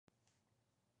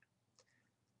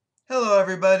Hello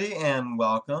everybody and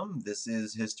welcome. This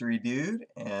is History Dude,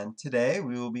 and today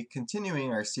we will be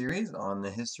continuing our series on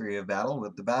the history of battle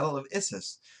with the Battle of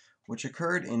Issus, which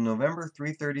occurred in November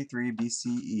 333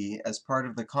 BCE as part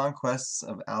of the conquests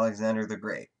of Alexander the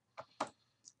Great.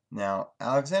 Now,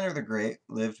 Alexander the Great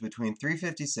lived between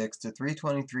 356 to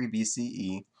 323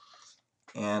 BCE,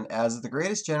 and as the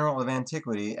greatest general of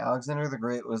antiquity, Alexander the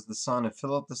Great was the son of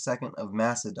Philip II of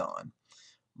Macedon.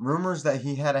 Rumors that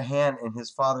he had a hand in his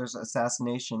father's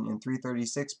assassination in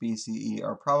 336 BCE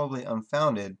are probably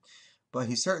unfounded, but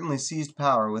he certainly seized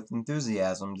power with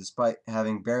enthusiasm despite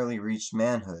having barely reached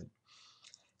manhood.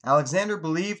 Alexander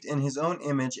believed in his own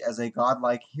image as a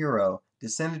godlike hero,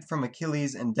 descended from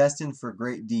Achilles and destined for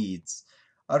great deeds.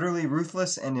 Utterly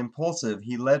ruthless and impulsive,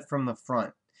 he led from the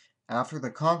front. After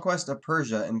the conquest of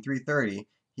Persia in 330,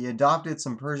 he adopted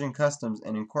some Persian customs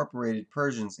and incorporated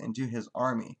Persians into his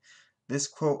army. This,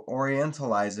 quote,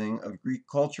 orientalizing of Greek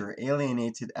culture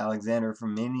alienated Alexander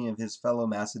from many of his fellow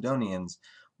Macedonians,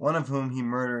 one of whom he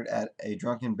murdered at a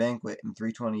drunken banquet in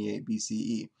 328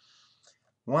 BCE.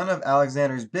 One of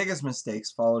Alexander's biggest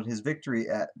mistakes followed his victory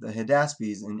at the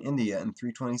Hydaspes in India in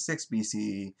 326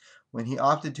 BCE, when he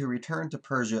opted to return to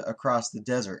Persia across the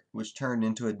desert, which turned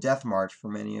into a death march for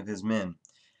many of his men.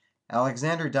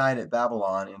 Alexander died at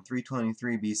Babylon in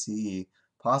 323 BCE,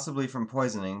 possibly from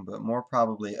poisoning, but more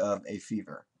probably of a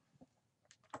fever.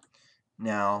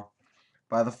 Now,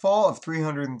 by the fall of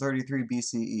 333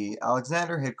 BCE,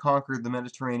 Alexander had conquered the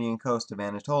Mediterranean coast of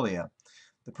Anatolia.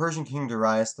 The Persian king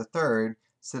Darius III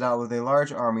set out with a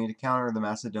large army to counter the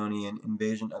Macedonian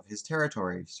invasion of his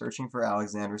territory, searching for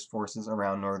Alexander's forces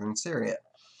around northern Syria.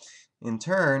 In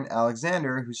turn,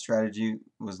 Alexander, whose strategy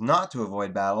was not to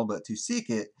avoid battle but to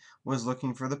seek it, was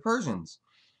looking for the Persians.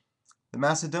 The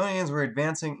Macedonians were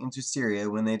advancing into Syria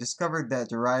when they discovered that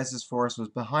Darius' force was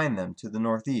behind them to the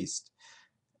northeast.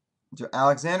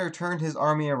 Alexander turned his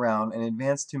army around and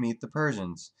advanced to meet the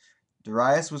Persians.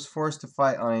 Darius was forced to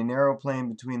fight on a narrow plain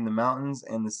between the mountains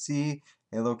and the sea,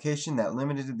 a location that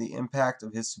limited the impact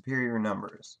of his superior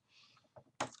numbers.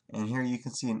 And here you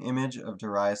can see an image of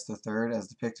Darius III as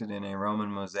depicted in a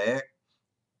Roman mosaic.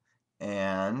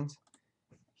 And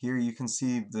here you can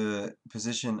see the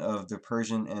position of the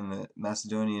Persian and the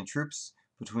Macedonian troops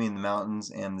between the mountains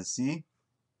and the sea.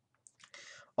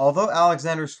 Although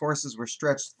Alexander's forces were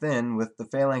stretched thin, with the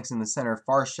phalanx in the center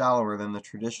far shallower than the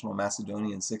traditional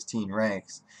Macedonian 16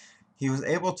 ranks, he was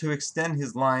able to extend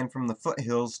his line from the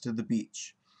foothills to the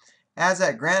beach. As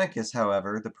at Granicus,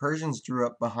 however, the Persians drew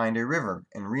up behind a river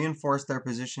and reinforced their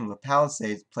position with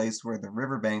palisades placed where the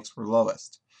river banks were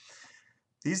lowest.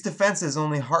 These defenses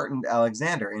only heartened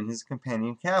Alexander and his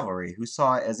companion cavalry, who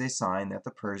saw it as a sign that the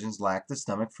Persians lacked the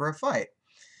stomach for a fight.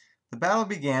 The battle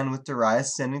began with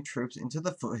Darius sending troops into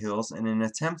the foothills in an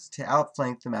attempt to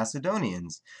outflank the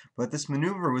Macedonians, but this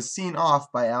maneuver was seen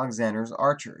off by Alexander's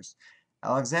archers.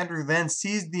 Alexander then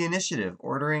seized the initiative,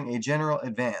 ordering a general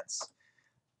advance.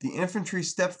 The infantry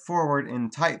stepped forward in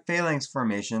tight phalanx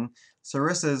formation,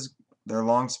 sarissas, their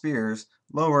long spears,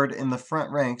 lowered in the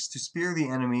front ranks to spear the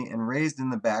enemy and raised in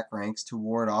the back ranks to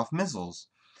ward off missiles.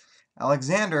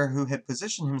 Alexander, who had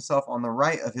positioned himself on the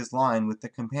right of his line with the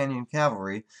companion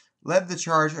cavalry, led the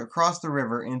charge across the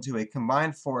river into a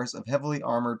combined force of heavily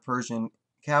armored Persian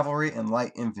cavalry and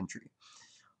light infantry.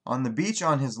 On the beach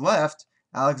on his left,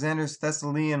 Alexander's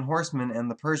Thessalian horsemen and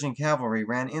the Persian cavalry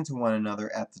ran into one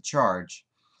another at the charge.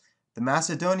 The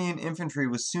Macedonian infantry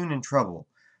was soon in trouble.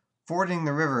 Fording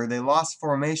the river, they lost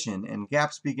formation, and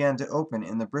gaps began to open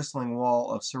in the bristling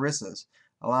wall of sarissas,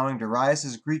 allowing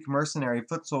Darius' Greek mercenary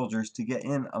foot soldiers to get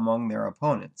in among their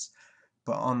opponents.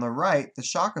 But on the right, the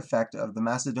shock effect of the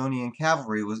Macedonian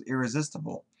cavalry was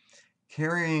irresistible.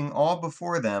 Carrying all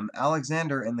before them,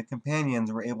 Alexander and the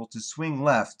companions were able to swing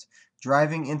left,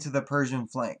 driving into the Persian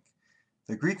flank.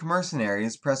 The Greek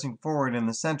mercenaries, pressing forward in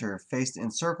the center, faced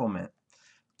encirclement.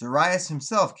 Darius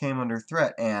himself came under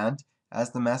threat and,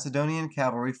 as the Macedonian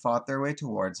cavalry fought their way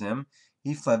towards him,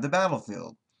 he fled the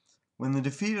battlefield. When the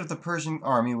defeat of the Persian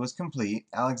army was complete,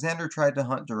 Alexander tried to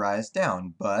hunt Darius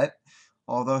down, but,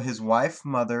 although his wife,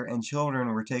 mother, and children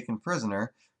were taken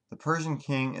prisoner, the Persian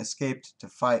king escaped to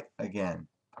fight again.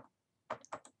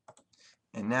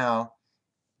 And now,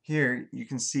 here you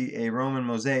can see a Roman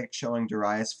mosaic showing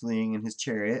Darius fleeing in his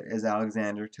chariot as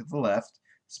Alexander, to the left,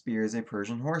 spears a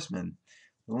Persian horseman.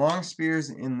 The long spears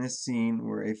in this scene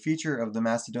were a feature of the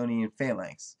Macedonian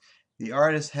phalanx. The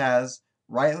artist has,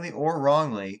 rightly or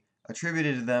wrongly,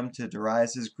 attributed them to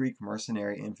Darius' Greek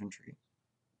mercenary infantry.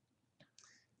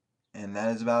 And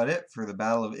that is about it for the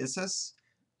Battle of Issus.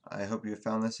 I hope you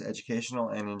found this educational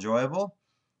and enjoyable.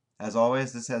 As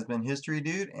always, this has been History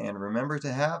Dude, and remember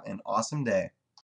to have an awesome day.